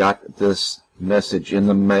 I got this message in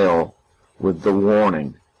the mail with the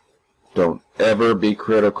warning, don't ever be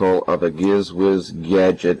critical of a Giz Wiz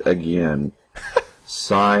gadget again.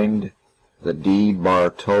 Signed, the D.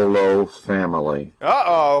 Bartolo family.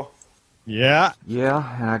 Uh-oh. Yeah.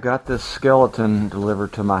 Yeah, and I got this skeleton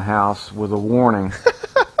delivered to my house with a warning.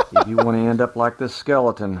 If you want to end up like this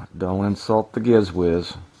skeleton, don't insult the Giz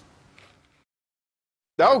Wiz.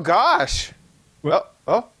 Oh, gosh.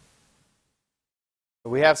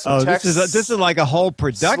 We have some text. This is like a whole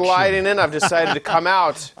production. Sliding in. I've decided to come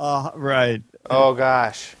out. Right. Oh,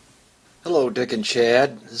 gosh. Hello, Dick and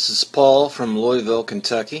Chad. This is Paul from Louisville,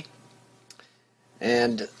 Kentucky.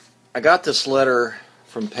 And I got this letter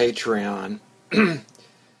from Patreon, and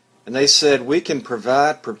they said, we can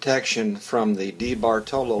provide protection from the Di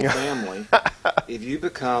Bartolo family if you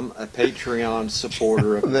become a Patreon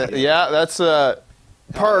supporter of the Yeah, that's a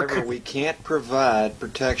perk. However, we can't provide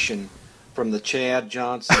protection from the Chad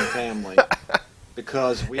Johnson family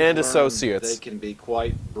because we and associates. They can be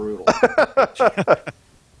quite brutal.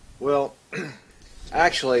 Well,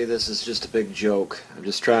 actually, this is just a big joke. I'm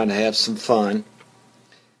just trying to have some fun.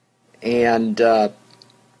 And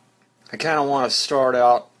I kind of want to start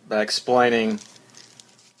out by explaining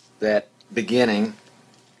that beginning.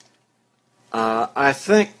 I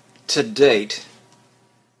think to date,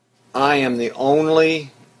 I am the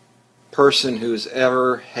only person who's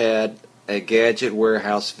ever had a Gadget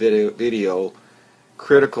Warehouse video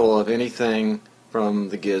critical of anything from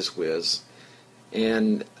the Giz Wiz.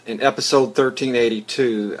 And in episode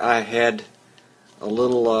 1382, I had a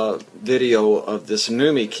little video of this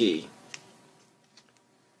Numi Key.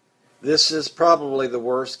 This is probably the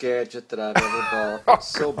worst gadget that I've ever bought. It's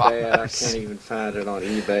so bad I can't even find it on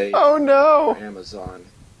eBay Oh no! or Amazon.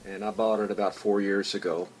 And I bought it about 4 years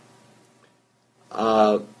ago.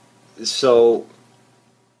 So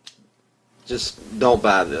just don't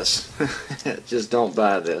buy this. Just don't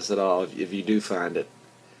buy this at all if you do find it.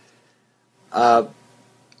 But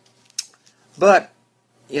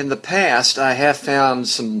in the past, I have found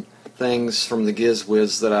some things from the Giz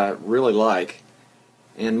Wiz that I really like.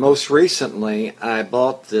 And most recently, I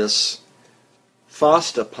bought this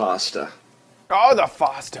Fasta pasta. Oh, the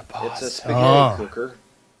Fasta pasta. It's a spaghetti cooker.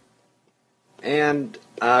 And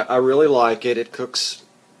I really like it. It cooks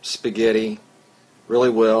spaghetti really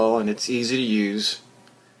well, and it's easy to use.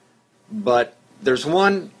 But there's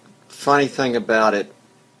one funny thing about it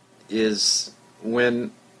is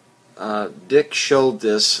when Dick showed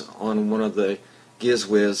this on one of the Giz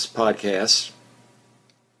Wiz podcasts,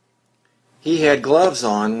 he had gloves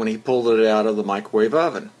on when he pulled it out of the microwave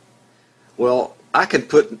oven. Well, I can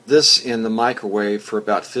put this in the microwave for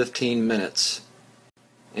about 15 minutes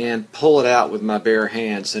and pull it out with my bare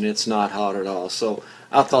hands, and it's not hot at all. So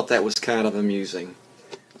I thought that was kind of amusing.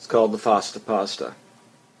 It's called the Fasta pasta.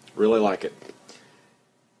 Really like it.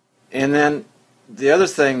 And then the other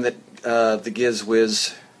thing that the Giz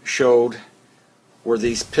Wiz showed were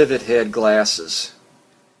these pivot head glasses.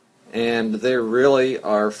 And they really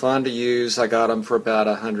are fun to use. I got them for about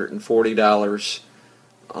 $140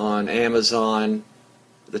 on Amazon.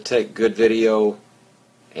 They take good video.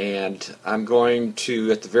 And I'm going to,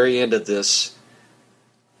 at the very end of this,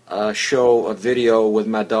 show a video with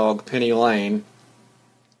my dog Penny Lane.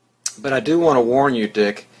 But I do want to warn you,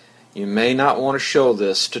 Dick, you may not want to show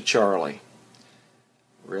this to Charlie.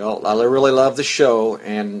 I really love the show,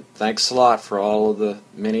 and thanks a lot for all of the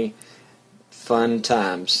many fun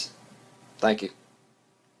times. Thank you.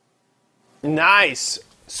 Nice.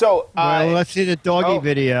 So, well, let's see the doggy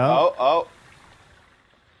video.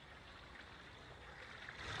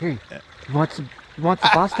 Hey, you want some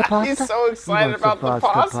pasta pasta? He's so excited about the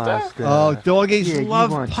pasta. Oh, doggies love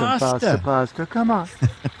you want pasta. Some pasta. Come on.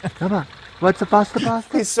 Come on. What's the pasta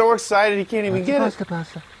pasta? He's so excited he can't even get pasta it.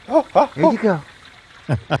 Pasta. Here you go.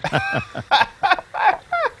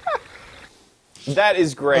 That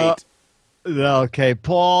is great. Okay,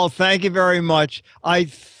 Paul, thank you very much. I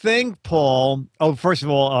think Paul, first of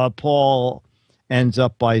all, Paul ends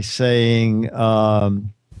up by saying, I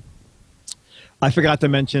forgot to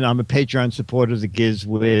mention I'm a Patreon supporter of the Giz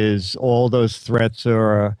Wiz. All those threats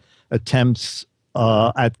are attempts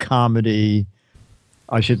at comedy.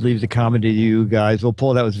 I should leave the comedy to you guys. Well,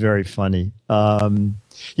 Paul, that was very funny.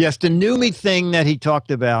 Yes, the Numi thing that he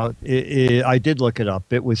talked about, I did look it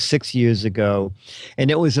up. It was 6 years ago.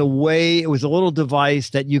 And it was a little device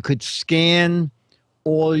that you could scan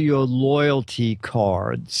all your loyalty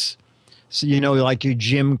cards. So, like your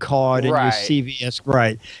gym card and your CVS,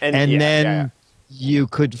 right. And then you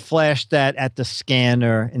could flash that at the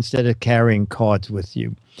scanner instead of carrying cards with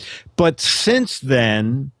you. But since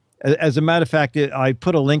then, as a matter of fact, I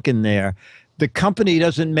put a link in there. The company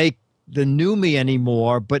doesn't make the Numi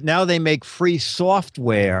anymore, but now they make free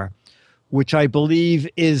software, which I believe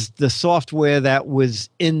is the software that was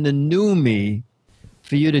in the Numi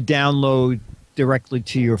for you to download directly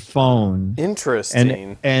to your phone.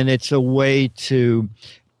 Interesting. And it's a way to...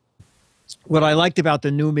 What I liked about the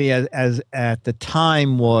Numi as at the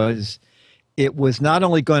time was it was not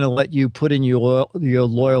only going to let you put in your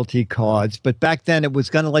loyalty cards, but back then it was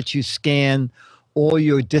going to let you scan all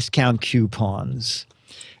your discount coupons.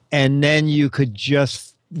 And then you could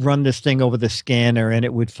just run this thing over the scanner and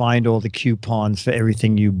it would find all the coupons for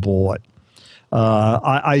everything you bought.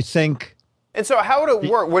 I think... And so how would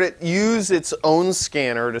it work? Would it use its own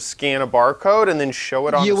scanner to scan a barcode and then show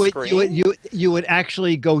it on the screen? You would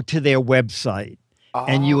actually go to their website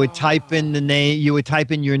and you would type in the name, you would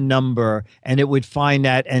type in your number, and it would find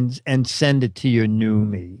that and send it to your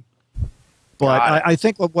Numi. But I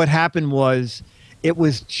think what happened was it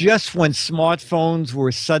was just when smartphones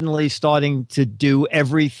were suddenly starting to do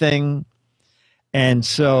everything. And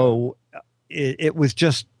so it was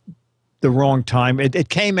just the wrong time. It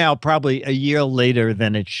came out probably a year later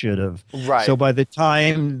than it should have. Right. So by the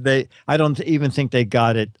time I don't even think they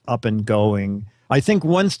got it up and going. I think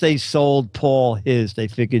once they sold Paul his, they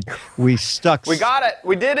figured we got it.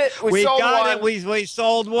 We did it. We sold one. We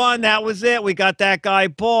sold one. That was it. We got that guy,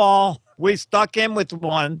 Paul. We stuck him with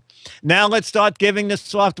one. Now let's start giving the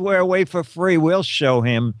software away for free. We'll show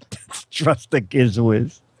him. Trust the Giz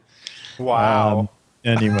Wiz. Wow.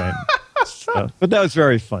 Anyway. But that was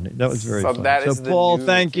very funny. That was very funny. So, Paul,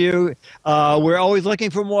 thank you. We're always looking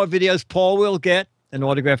for more videos. Paul will get an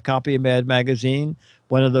autographed copy of Mad Magazine.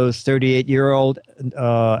 one of those 38-year-old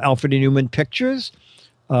Alfred E. Newman pictures.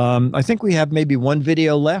 I think we have maybe one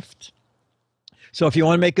video left. So if you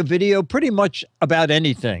want to make a video pretty much about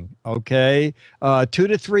anything, okay, 2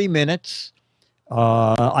 to 3 minutes.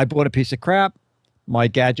 I bought a piece of crap. My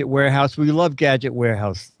Gadget Warehouse. We love Gadget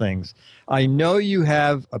Warehouse things. I know you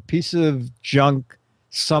have a piece of junk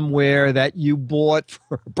somewhere that you bought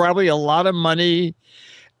for probably a lot of money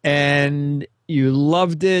and you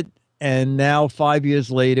loved it. And now 5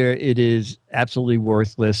 years later, it is absolutely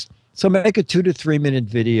worthless. So make a 2 to 3 minute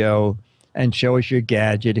video and show us your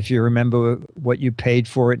gadget. If you remember what you paid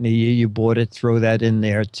for it in the year you bought it, throw that in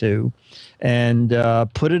there too. And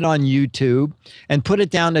put it on YouTube and put it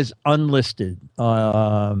down as unlisted.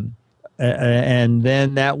 And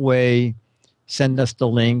then that way, send us the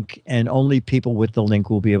link, and only people with the link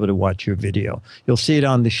will be able to watch your video. You'll see it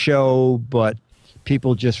on the show, but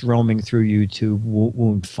people just roaming through YouTube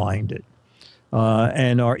won't find it.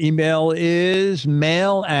 And our email is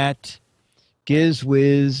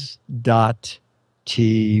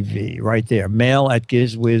mail@gizwiz.tv. Right there,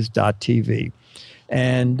 mail@gizwiz.tv.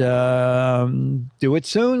 And do it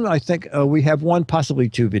soon. I think we have one, possibly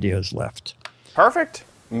 2 videos left. Perfect.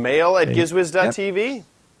 Mail@gizwiz.tv. Yep.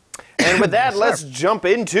 And with that, let's jump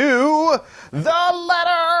into the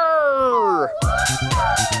letter.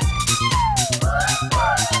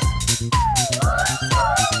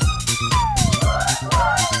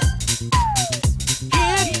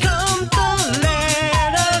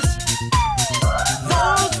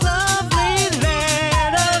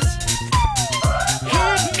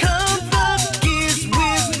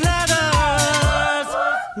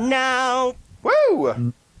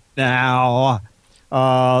 Now,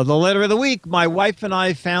 the letter of the week. My wife and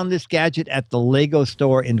I found this gadget at the Lego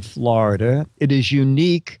store in Florida. It is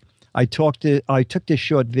unique. I took this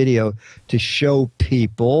short video to show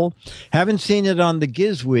people. Haven't seen it on the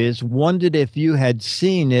Giz Wiz. Wondered if you had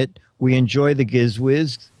seen it. We enjoy the Giz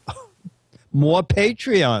Wiz. More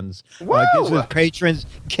Patreons. Giz Wiz patrons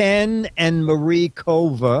Ken and Marie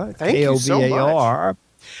Kova. Thank you so much.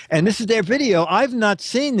 And this is their video. I've not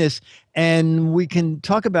seen this, and we can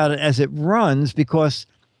talk about it as it runs because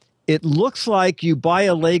it looks like you buy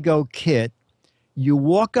a Lego kit, you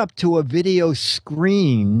walk up to a video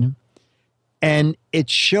screen, and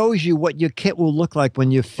it shows you what your kit will look like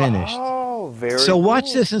when you're finished. Oh, very So watch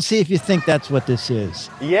cool. this and see if you think that's what this is.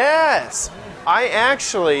 Yes. I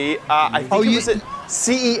actually, I think it was at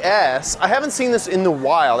CES. I haven't seen this in the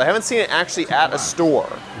wild. I haven't seen it actually at a store.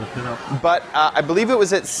 But I believe it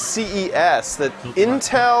was at CES that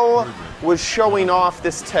Intel was showing off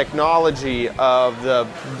this technology of the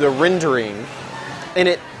rendering. And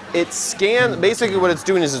it scans, basically what it's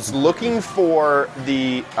doing is it's looking for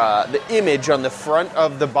the image on the front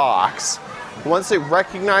of the box. Once it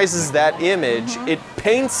recognizes that image, it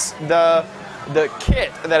paints the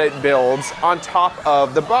kit that it builds on top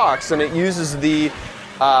of the box, and it uses the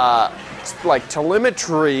like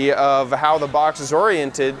telemetry of how the box is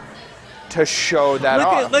oriented to show that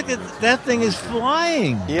off. Look at that thing is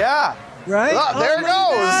flying. Yeah. Right? Look, there it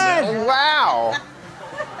goes. Wow.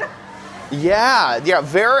 Yeah.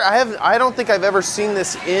 Very. I don't think I've ever seen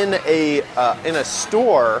this in a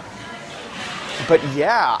store. But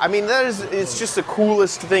yeah, I mean it's just the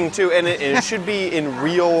coolest thing too, and it should be in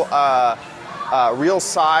real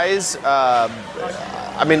size. I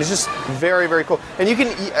mean, it's just very, very cool. And you can,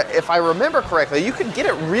 if I remember correctly, you could get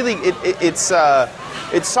it really. Its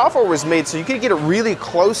software was made so you could get it really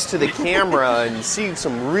close to the camera and see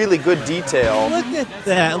some really good detail. Look at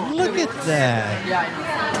that! Look at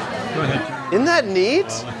that! Go ahead. Isn't that neat?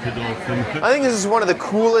 I think this is one of the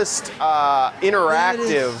coolest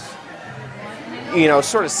interactive,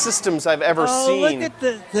 sort of systems I've ever seen. Look at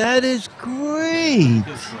that! That is great.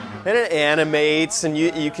 And it animates, and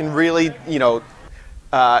you can really,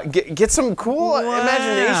 get some cool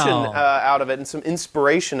imagination out of it and some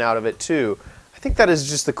inspiration out of it too. I think that is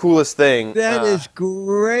just the coolest thing. That is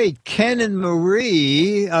great. Ken and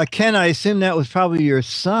Marie. Ken, I assume that was probably your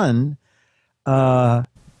son.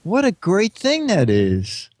 What a great thing that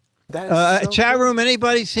is. That is so chat room,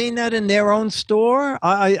 anybody seen that in their own store?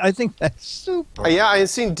 I think that's super. Yeah, I've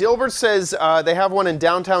seen Dilbert says they have one in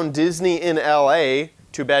downtown Disney in L.A.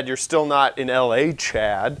 Too bad you're still not in L.A.,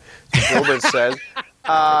 Chad. Dilbert says.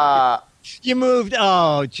 You moved,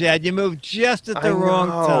 Chad, you moved just at the wrong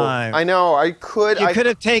time. I know. You could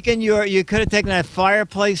have taken that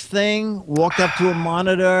fireplace thing, walked up to a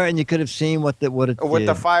monitor, and you could have seen what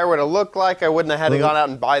the fire would have looked like. I wouldn't have had to gone out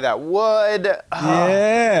and buy that wood.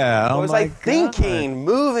 Yeah. What was I thinking?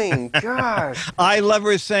 Moving. Gosh. I love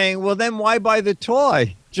her saying, well, then why buy the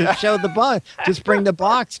toy? Just show the box. Just bring the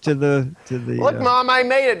box to the. Look, Mom, I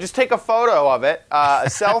made it. Just take a photo of it, a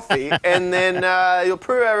selfie, and then you'll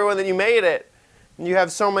prove to everyone that you made it. And you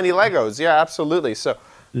have so many Legos. Yeah, absolutely. So,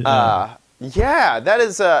 yeah, that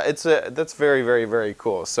is that's very, very, very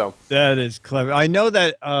cool. So that is clever. I know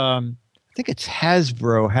that I think it's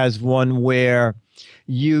Hasbro has one where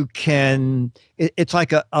you can. It's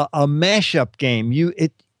like a mashup game.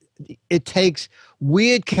 It takes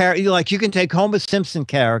weird characters. Like you can take Homer Simpson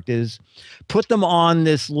characters, put them on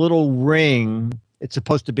this little ring. It's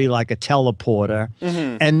supposed to be like a teleporter,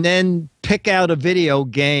 and then pick out a video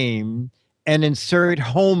game and insert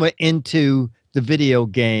Homer into the video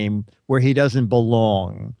game where he doesn't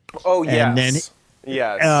belong. Oh, yes. And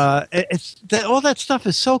then, all that stuff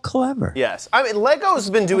is so clever. Yes. I mean, Lego's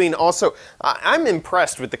been doing also, I'm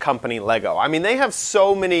impressed with the company Lego. I mean, they have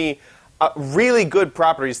so many really good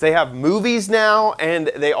properties. They have movies now, and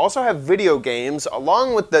they also have video games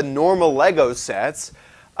along with the normal Lego sets.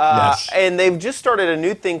 And they've just started a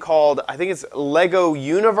new thing called, I think it's Lego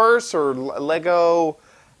Universe or Lego...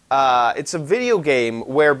 it's a video game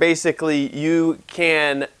where basically you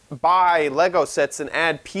can buy Lego sets and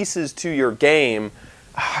add pieces to your game.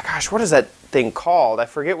 Oh, gosh, what is that thing called? I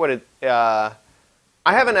forget what it... I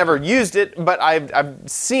haven't ever used it, but I've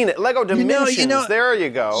seen it. Lego Dimensions, there you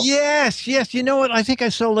go. Yes. You know what? I think I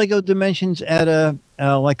saw Lego Dimensions at a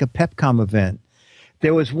Pepcom event.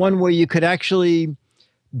 There was one where you could actually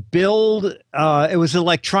build it was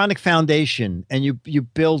Electronic Foundation, and you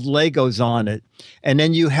build Legos on it, and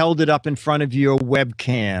then you held it up in front of your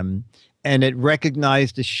webcam, and it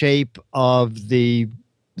recognized the shape of the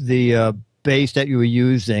base that you were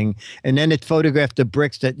using, and then it photographed the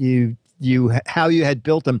bricks that how you had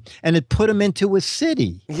built them, and it put them into a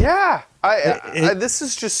city. Yeah, this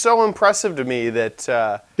is just so impressive to me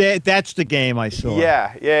that that's the game I saw.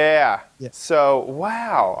 Yeah. So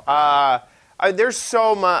wow. There's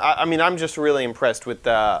so much. I mean, I'm just really impressed with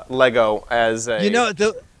Lego as a.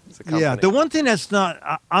 The one thing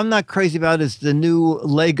I'm not crazy about is the new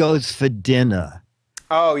Legos for dinner.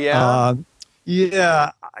 Oh yeah.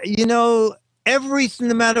 Everything,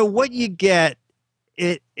 no matter what you get,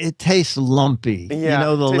 it tastes lumpy. Yeah,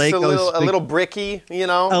 the Legos a little bricky.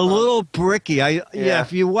 A little bricky.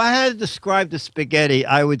 If you had to describe the spaghetti,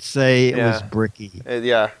 I would say it was bricky.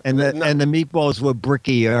 And the meatballs were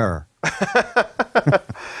brickier.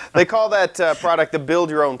 They call that product the build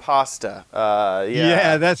your own pasta.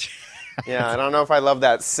 That's I don't know if I love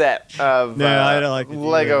that set of I don't like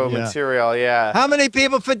Lego material. How many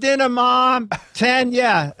people for dinner, Mom? 10.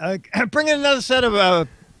 Bring in another set of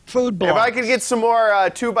food blocks. If I could get some more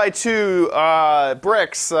 2x2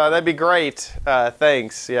 bricks, that'd be great.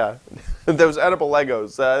 Thanks. Those edible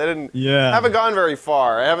Legos. They haven't gone very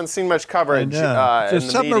far. I haven't seen much coverage. It's a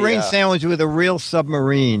submarine media. Sandwich with a real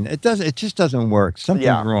submarine. It just doesn't work.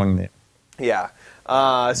 Something's wrong there. Yeah.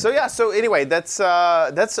 So anyway, that's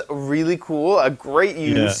really cool. A great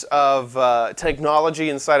use of technology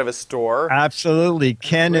inside of a store. Absolutely.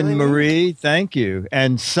 Ken and Marie, thank you.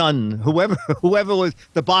 And Son, whoever was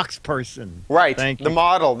the box person. Right. Thank the you.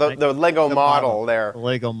 model, the Lego model there. The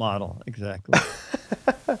Lego model, exactly.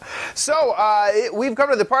 So we've come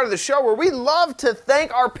to the part of the show where we love to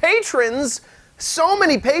thank our patrons. So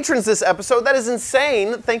many patrons this episode. That is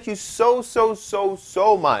insane. Thank you so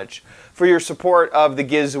much for your support of the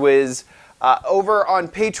Giz Wiz. Over on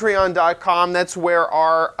Patreon.com, that's where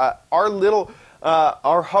our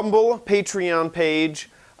humble Patreon page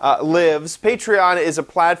lives. Patreon is a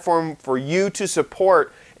platform for you to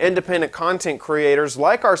support independent content creators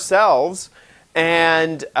like ourselves.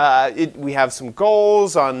 And we have some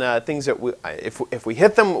goals on things that if we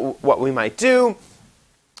hit them, what we might do.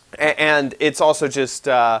 And it's also just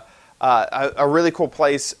a really cool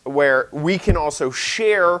place where we can also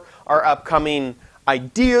share our upcoming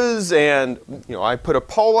ideas. And I put a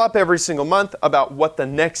poll up every single month about what the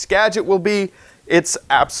next gadget will be. It's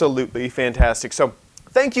absolutely fantastic. So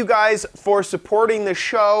thank you guys for supporting the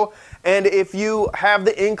show. And if you have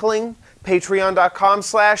the inkling,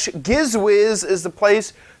 Patreon.com/GizWiz is the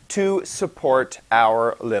place to support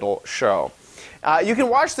our little show. You can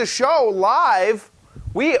watch the show live.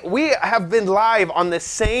 We have been live on the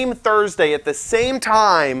same Thursday at the same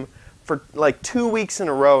time for like 2 weeks in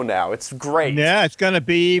a row now. It's great. Yeah, it's going to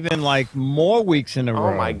be even like more weeks in a row.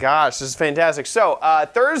 Oh my gosh, this is fantastic. So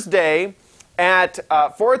Thursday at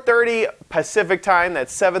 4:30 Pacific time,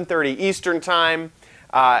 that's 7:30 Eastern time.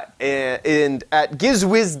 And at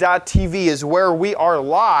gizwiz.tv is where we are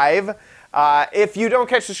live. If you don't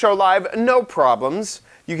catch the show live, no problems.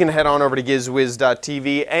 You can head on over to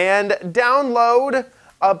gizwiz.tv and download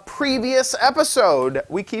a previous episode.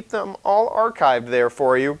 We keep them all archived there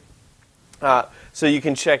for you, so you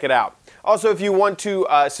can check it out. Also, if you want to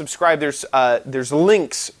subscribe, there's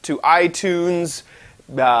links to iTunes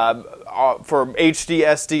for HD,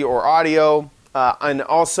 SD, or audio, and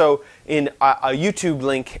also in a YouTube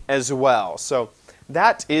link as well. So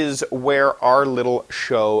that is where our little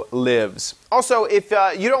show lives. Also, if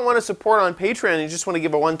you don't want to support on Patreon and you just want to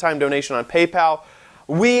give a one-time donation on PayPal,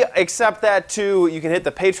 we accept that too. You can hit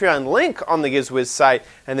the Patreon link on the Giz Wiz site,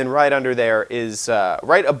 and then right under there is,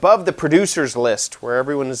 right above the producers list, where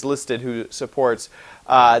everyone is listed who supports,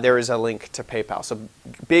 there is a link to PayPal. So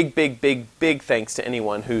big, big, big, big thanks to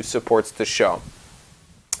anyone who supports the show.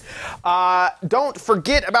 Don't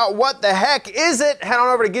forget about What the Heck Is It? Head on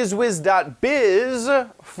over to gizwiz.biz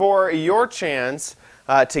for your chance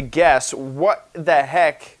to guess what the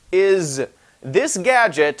heck is this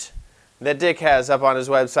gadget that Dick has up on his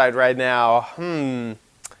website right now.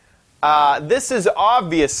 This is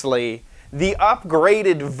obviously the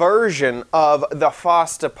upgraded version of the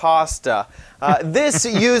Fasta Pasta. This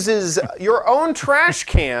uses your own trash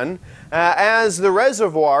can as the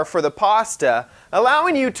reservoir for the pasta,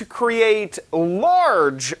 allowing you to create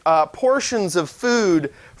large portions of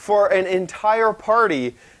food for an entire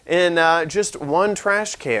party in just one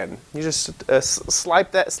trash can. You just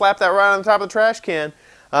slap that right on the top of the trash can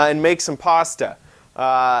and make some pasta.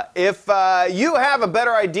 If you have a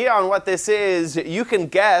better idea on what this is, you can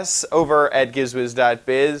guess over at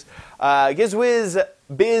gizwiz.biz.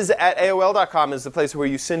 Gizwizbiz@AOL.com is the place where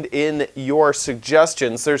you send in your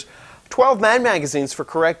suggestions. There's 12 Mad Magazines for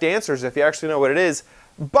correct answers if you actually know what it is,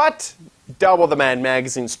 but double the Mad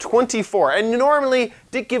Magazines, 24. And normally,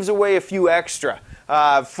 Dick gives away a few extra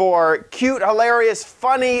for cute, hilarious,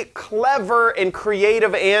 funny, clever, and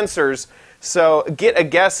creative answers. So get a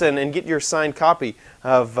guessin' and get your signed copy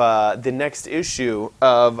of the next issue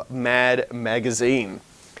of Mad Magazine.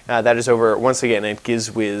 That is over, once again, at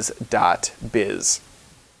gizwiz.biz.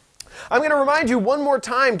 I'm going to remind you one more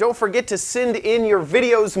time, don't forget to send in your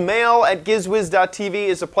videos. Mail at gizwiz.tv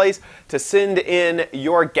is a place to send in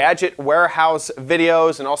your Gadget Warehouse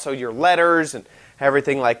videos and also your letters and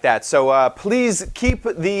everything like that. So please keep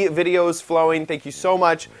the videos flowing. Thank you so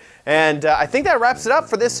much. And I think that wraps it up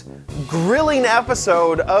for this grilling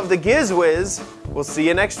episode of the Giz Wiz. We'll see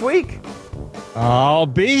you next week. I'll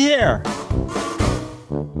be here.